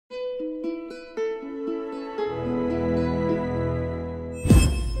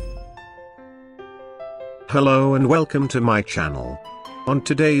Hello and welcome to my channel. On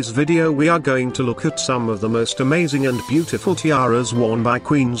today's video we are going to look at some of the most amazing and beautiful tiaras worn by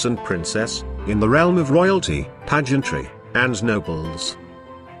queens and princess, in the realm of royalty, pageantry, and nobles.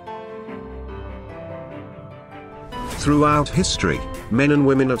 Throughout history, men and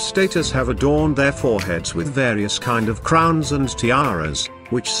women of status have adorned their foreheads with various kind of crowns and tiaras,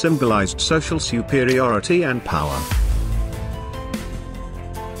 which symbolized social superiority and power.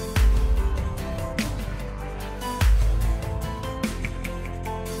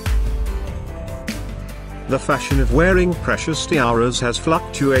 The fashion of wearing precious tiaras has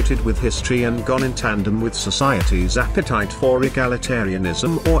fluctuated with history and gone in tandem with society's appetite for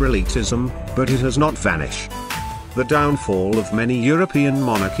egalitarianism or elitism, but it has not vanished. The downfall of many European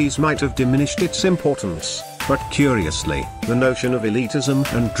monarchies might have diminished its importance, but curiously, the notion of elitism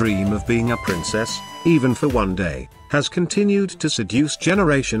and dream of being a princess, even for one day, has continued to seduce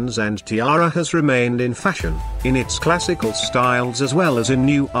generations, and tiara has remained in fashion, in its classical styles as well as in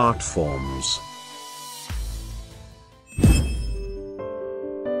new art forms.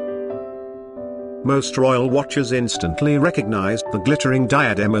 Most royal watchers instantly recognized the glittering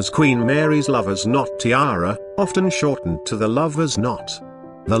diadem as Queen Mary's lover's knot tiara, often shortened to the lover's knot.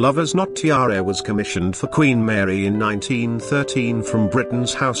 The lover's knot tiara was commissioned for Queen Mary in 1913 from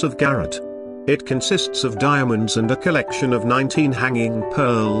Britain's House of Garrett. It consists of diamonds and a collection of 19 hanging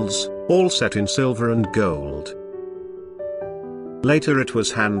pearls, all set in silver and gold. Later it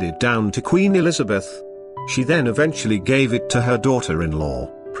was handed down to Queen Elizabeth. She then eventually gave it to her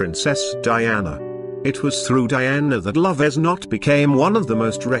daughter-in-law, Princess Diana. It was through Diana that lover's knot became one of the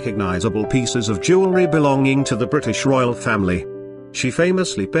most recognizable pieces of jewelry belonging to the British royal family. She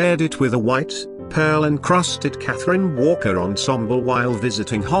famously paired it with a white, pearl-encrusted Catherine Walker ensemble while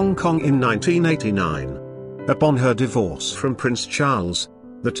visiting Hong Kong in 1989. Upon her divorce from Prince Charles,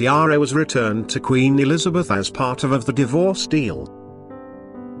 the tiara was returned to Queen Elizabeth as part of the divorce deal.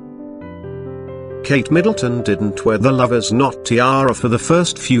 Kate Middleton didn't wear the lover's knot tiara for the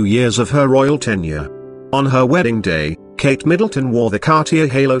first few years of her royal tenure. On her wedding day, Kate Middleton wore the Cartier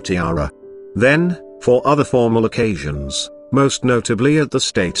halo tiara. Then, for other formal occasions, most notably at the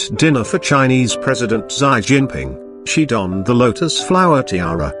state dinner for Chinese President Xi Jinping, she donned the lotus flower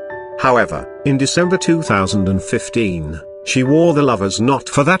tiara. However, in December 2015, she wore the lover's knot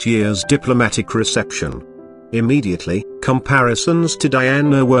for that year's diplomatic reception. Immediately, comparisons to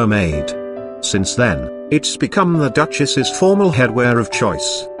Diana were made. Since then, it's become the Duchess's formal headwear of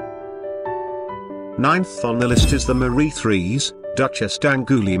choice. Ninth on the list is the Marie III's, Duchesse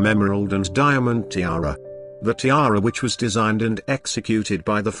d'Angoulême Emerald and Diamond Tiara. The tiara, which was designed and executed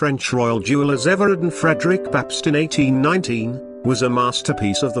by the French royal jewelers Everard and Frederic Baptiste in 1819, was a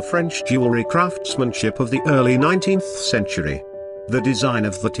masterpiece of the French jewelry craftsmanship of the early 19th century. The design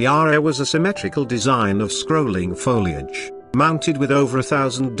of the tiara was a symmetrical design of scrolling foliage, mounted with over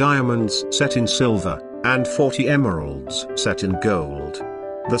 1,000 diamonds set in silver, and 40 emeralds set in gold.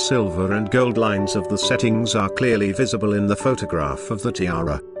 The silver and gold lines of the settings are clearly visible in the photograph of the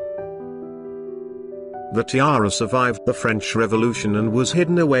tiara. The tiara survived the French Revolution and was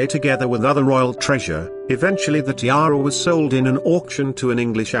hidden away together with other royal treasure. Eventually the tiara was sold in an auction to an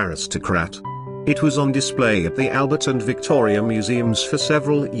English aristocrat. It was on display at the Albert and Victoria Museums for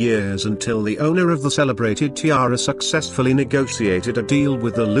several years until the owner of the celebrated tiara successfully negotiated a deal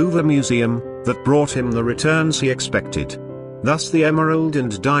with the Louvre Museum that brought him the returns he expected. Thus the emerald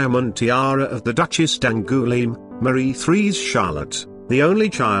and diamond tiara of the Duchesse d'Angoulême, Marie III's Charlotte, the only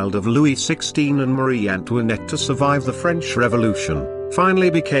child of Louis XVI and Marie Antoinette to survive the French Revolution,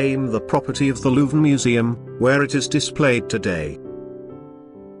 finally became the property of the Louvre Museum, where it is displayed today.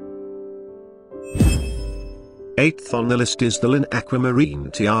 Eighth on the list is the Lynn Aquamarine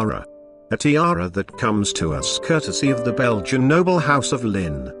Tiara. A tiara that comes to us courtesy of the Belgian noble house of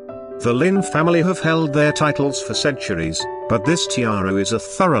Lynn. The Lynn family have held their titles for centuries, but this tiara is a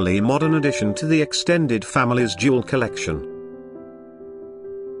thoroughly modern addition to the extended family's jewel collection.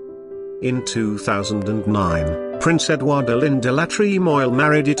 In 2009, Prince Edoardo Lynn della Tremoille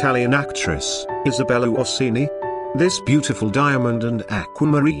married Italian actress Isabella Orsini. This beautiful diamond and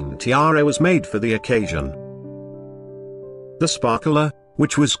aquamarine tiara was made for the occasion. The sparkler,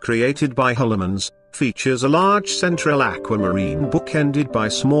 which was created by Hollemans, features a large central aquamarine bookended by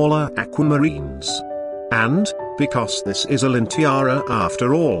smaller aquamarines. And, because this is a Lynn tiara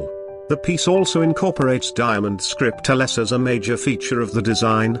after all, the piece also incorporates diamond scriptures as a major feature of the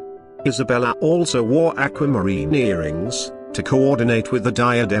design. Isabella also wore aquamarine earrings, to coordinate with the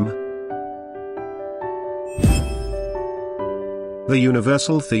diadem. The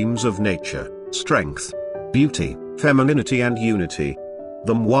universal themes of nature, strength, beauty, femininity and unity.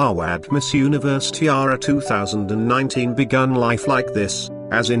 The Mwawad Miss Universe Tiara 2019 begun life like this,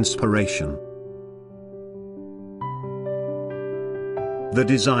 as inspiration. The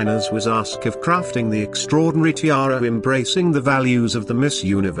designers was asked of crafting the extraordinary tiara embracing the values of the Miss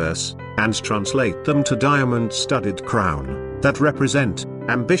Universe, and translate them to diamond-studded crown, that represent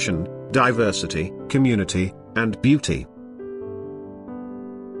ambition, diversity, community, and beauty.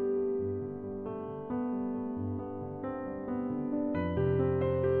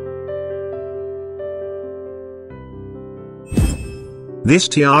 This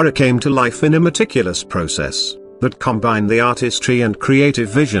tiara came to life in a meticulous process that combined the artistry and creative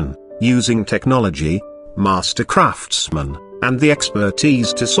vision, using technology, master craftsmen, and the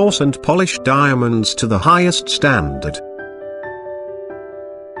expertise to source and polish diamonds to the highest standard.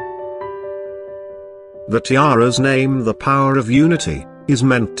 The tiara's name, The Power of Unity, is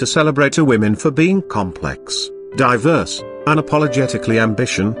meant to celebrate a women for being complex, diverse, unapologetically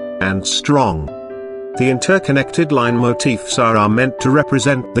ambitious, and strong. The interconnected line motifs are meant to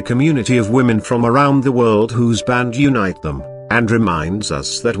represent the community of women from around the world whose band unite them, and reminds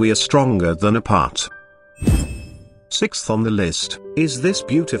us that we are stronger than apart. Sixth on the list, is this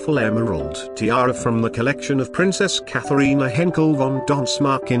beautiful emerald tiara from the collection of Princess Katharina Henkel von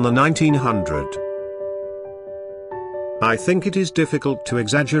Donsmarck in the 1900s. I think it is difficult to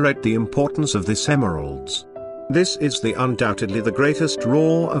exaggerate the importance of this emeralds. This is undoubtedly the greatest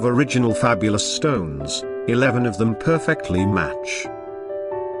raw of original fabulous stones, 11 of them perfectly match.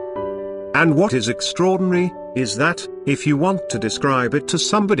 And what is extraordinary, is that, if you want to describe it to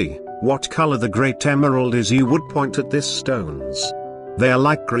somebody, what color the great emerald is, you would point at these stones. They are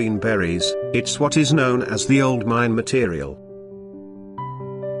like green berries, it's what is known as the old mine material.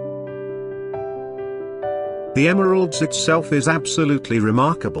 The emeralds itself is absolutely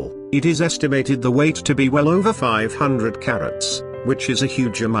remarkable. It is estimated the weight to be well over 500 carats, which is a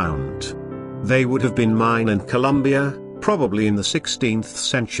huge amount. They would have been mined in Colombia, probably in the 16th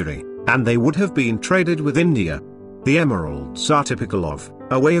century, and they would have been traded with India. The emeralds are typical of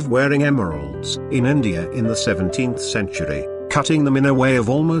a way of wearing emeralds in India in the 17th century, cutting them in a way of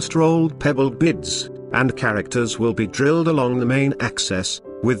almost rolled pebbled beads, and characters will be drilled along the main axis,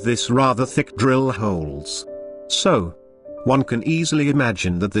 with this rather thick drill holes. So, one can easily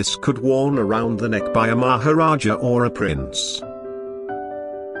imagine that this could worn around the neck by a Maharaja or a prince.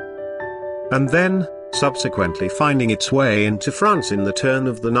 And then, subsequently finding its way into France in the turn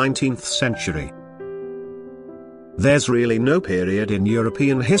of the 19th century. There's really no period in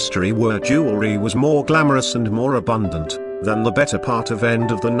European history where jewelry was more glamorous and more abundant than the better part of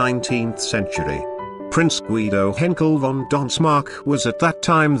end of the 19th century. Prince Guido Henkel von Donsmarck was at that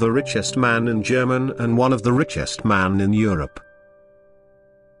time the richest man in Germany and one of the richest men in Europe.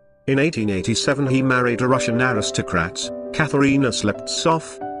 In 1887 he married a Russian aristocrat, Katharina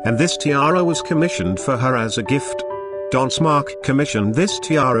Sleptsov, and this tiara was commissioned for her as a gift. Donsmarck commissioned this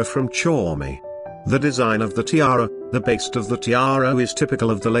tiara from Chormy. The design of the tiara, the base of the tiara, is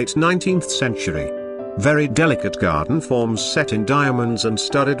typical of the late 19th century. Very delicate garden forms set in diamonds and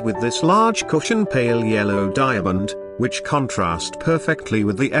studded with this large cushion pale yellow diamond, which contrast perfectly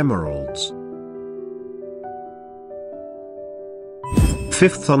with the emeralds.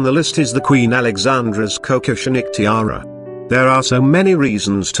 Fifth on the list is the Queen Alexandra's Kokoshnik tiara. There are so many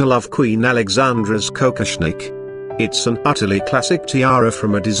reasons to love Queen Alexandra's Kokoshnik. It's an utterly classic tiara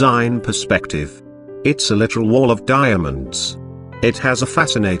from a design perspective. It's a literal wall of diamonds. It has a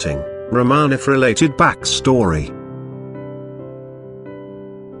fascinating Romanov-related backstory.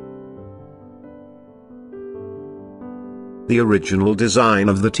 The original design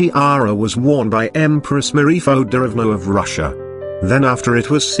of the tiara was worn by Empress Marie Feodorovna of Russia. Then after it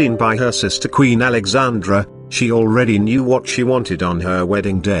was seen by her sister Queen Alexandra, she already knew what she wanted on her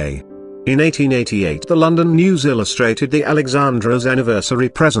wedding day. In 1888 the London News illustrated the Alexandra's anniversary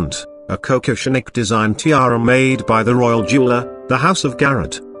present, a Kokoshnik design tiara made by the royal jeweler, the House of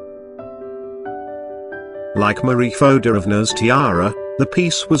Garrett. Like Marie Feodorovna's tiara, the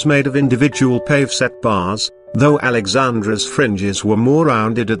piece was made of individual pave-set bars, though Alexandra's fringes were more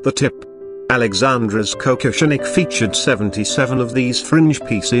rounded at the tip. Alexandra's Kokoshnik featured 77 of these fringe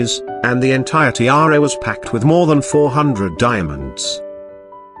pieces, and the entire tiara was packed with more than 400 diamonds.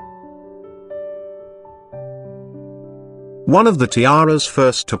 One of the tiara's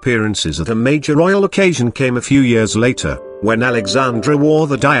first appearances at a major royal occasion came a few years later, when Alexandra wore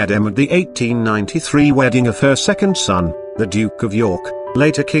the diadem at the 1893 wedding of her second son, the Duke of York,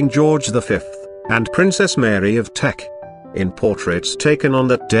 later King George V, and Princess Mary of Teck. In portraits taken on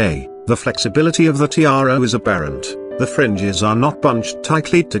that day, the flexibility of the tiara is apparent, the fringes are not bunched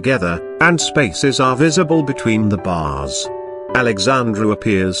tightly together, and spaces are visible between the bars. Alexandra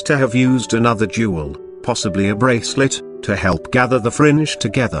appears to have used another jewel, possibly a bracelet, to help gather the fringe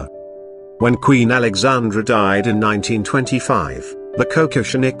together. When Queen Alexandra died in 1925, the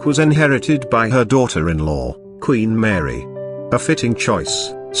coquillage was inherited by her daughter-in-law, Queen Mary. A fitting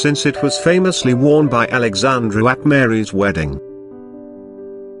choice, since it was famously worn by Alexandra at Mary's wedding.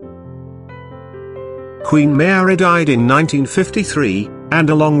 Queen Mary died in 1953, and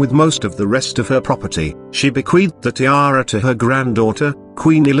along with most of the rest of her property, she bequeathed the tiara to her granddaughter,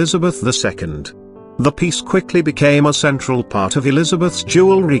 Queen Elizabeth II. The piece quickly became a central part of Elizabeth's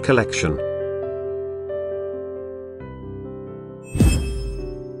jewelry collection.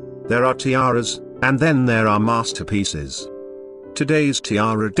 There are tiaras, and then there are masterpieces. Today's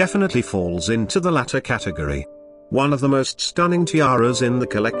tiara definitely falls into the latter category. One of the most stunning tiaras in the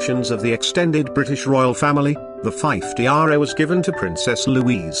collections of the extended British royal family, the Fife tiara, was given to Princess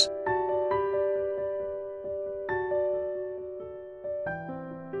Louise.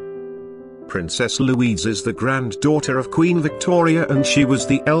 Princess Louise is the granddaughter of Queen Victoria, and she was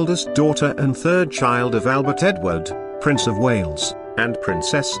the eldest daughter and third child of Albert Edward, Prince of Wales, and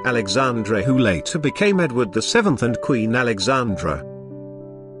Princess Alexandra, who later became Edward VII and Queen Alexandra.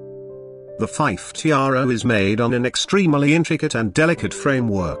 The Fife tiara is made on an extremely intricate and delicate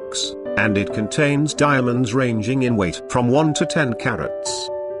frameworks, and it contains diamonds ranging in weight from 1 to 10 carats.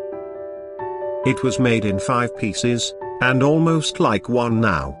 It was made in 5 pieces, and almost like one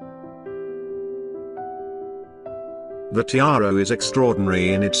now. The tiara is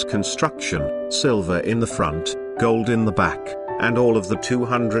extraordinary in its construction: silver in the front, gold in the back, and all of the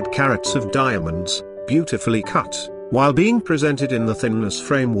 200 carats of diamonds, beautifully cut, while being presented in the thinness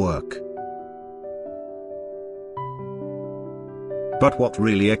framework. But what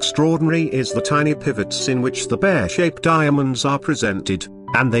really extraordinary is the tiny pivots in which the pear-shaped diamonds are presented,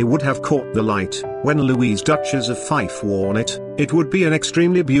 and they would have caught the light. When Louise, Duchess of Fife, worn it, it would be an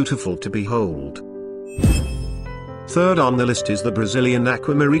extremely beautiful to behold. Third on the list is the Brazilian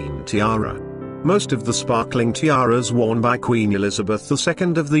aquamarine tiara. Most of the sparkling tiaras worn by Queen Elizabeth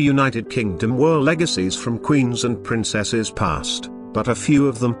II of the United Kingdom were legacies from queens and princesses past, but a few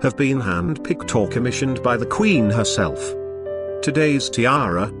of them have been hand-picked or commissioned by the Queen herself. Today's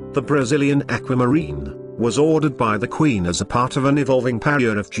tiara, the Brazilian aquamarine, was ordered by the Queen as a part of an evolving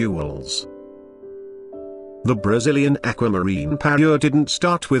parure of jewels. The Brazilian aquamarine parure didn't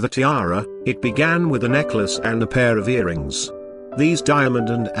start with a tiara, it began with a necklace and a pair of earrings. These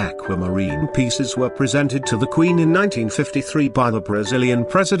diamond and aquamarine pieces were presented to the Queen in 1953 by the Brazilian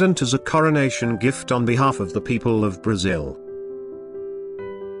president as a coronation gift on behalf of the people of Brazil.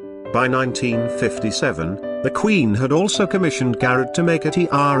 By 1957, the Queen had also commissioned Garrett to make a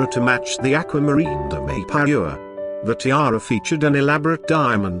tiara to match the aquamarine demi-parure. The tiara featured an elaborate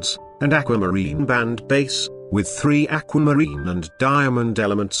diamonds and aquamarine band base, with 3 aquamarine and diamond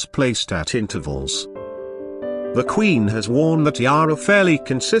elements placed at intervals. The Queen has worn the tiara fairly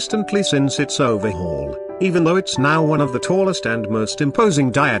consistently since its overhaul, even though it's now one of the tallest and most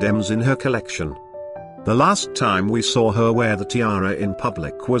imposing diadems in her collection. The last time we saw her wear the tiara in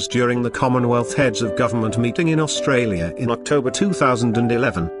public was during the Commonwealth Heads of Government meeting in Australia in October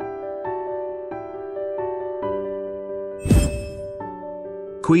 2011.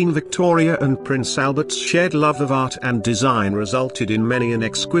 Queen Victoria and Prince Albert's shared love of art and design resulted in many an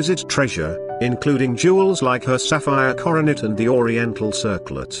exquisite treasure, including jewels like her sapphire coronet and the Oriental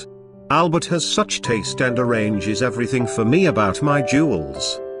circlet. "Albert has such taste and arranges everything for me about my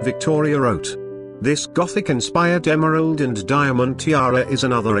jewels," Victoria wrote. This Gothic-inspired emerald and diamond tiara is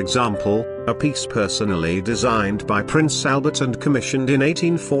another example, a piece personally designed by Prince Albert and commissioned in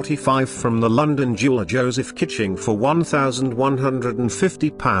 1845 from the London jeweller Joseph Kitching for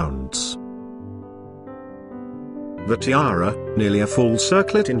 £1,150. The tiara, nearly a full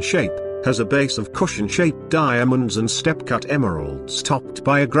circlet in shape, has a base of cushion-shaped diamonds and step-cut emeralds topped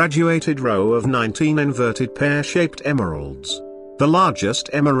by a graduated row of 19 inverted pear-shaped emeralds. The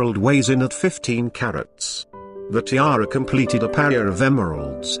largest emerald weighs in at 15 carats. The tiara completed a parure of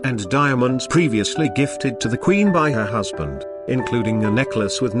emeralds and diamonds previously gifted to the Queen by her husband, including a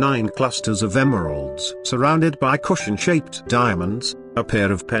necklace with 9 clusters of emeralds surrounded by cushion-shaped diamonds, a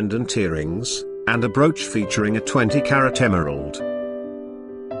pair of pendant earrings, and a brooch featuring a 20-carat emerald.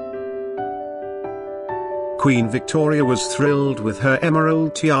 Queen Victoria was thrilled with her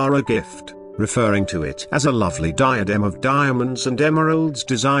emerald tiara gift, referring to it as a lovely diadem of diamonds and emeralds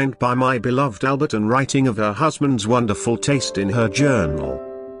designed by my beloved Albert, and writing of her husband's wonderful taste in her journal.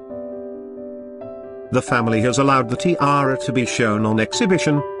 The family has allowed the tiara to be shown on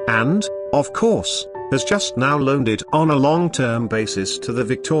exhibition, and, of course, has just now loaned it on a long-term basis to the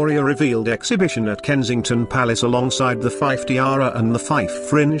Victoria Revealed exhibition at Kensington Palace alongside the Fife Tiara and the Fife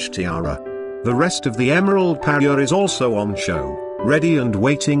Fringe Tiara. The rest of the emerald parure is also on show, ready and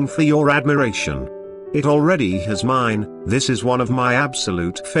waiting for your admiration. It already has mine. This is one of my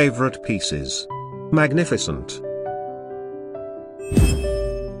absolute favorite pieces. Magnificent.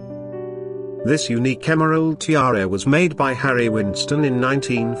 This unique emerald tiara was made by Harry Winston in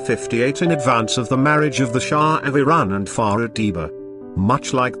 1958 in advance of the marriage of the Shah of Iran and Farah Diba.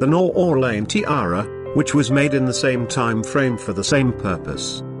 Much like the Noor Orleans tiara, which was made in the same time frame for the same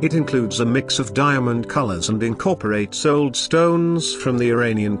purpose, it includes a mix of diamond colors and incorporates old stones from the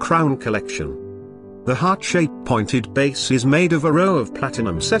Iranian crown collection. The heart-shaped pointed base is made of a row of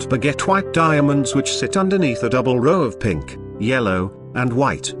platinum set baguette white diamonds which sit underneath a double row of pink, yellow, and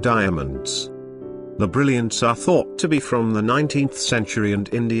white diamonds. The brilliants are thought to be from the 19th century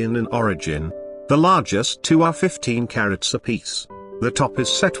and Indian in origin. The largest two are 15 carats apiece. The top is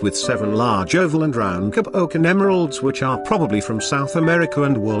set with 7 large oval and round Cabocan emeralds which are probably from South America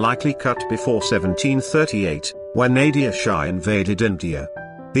and were likely cut before 1738, when Nadir Shah invaded India.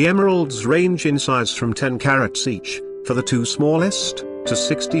 The emeralds range in size from 10 carats each, for the two smallest, to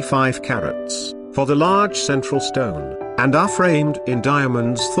 65 carats, for the large central stone, and are framed in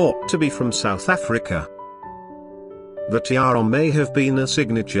diamonds thought to be from South Africa. The tiara may have been a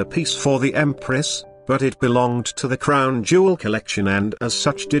signature piece for the Empress, but it belonged to the crown jewel collection and as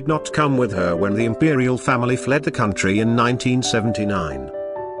such did not come with her when the imperial family fled the country in 1979.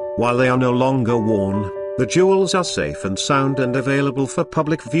 While they are no longer worn, the jewels are safe and sound and available for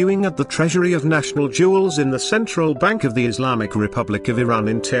public viewing at the Treasury of National Jewels in the Central Bank of the Islamic Republic of Iran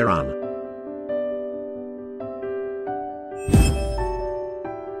in Tehran.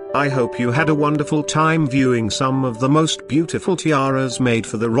 I hope you had a wonderful time viewing some of the most beautiful tiaras made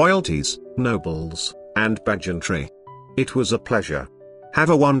for the royalties, nobles, and pageantry. It was a pleasure. Have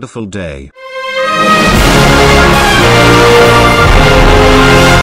a wonderful day.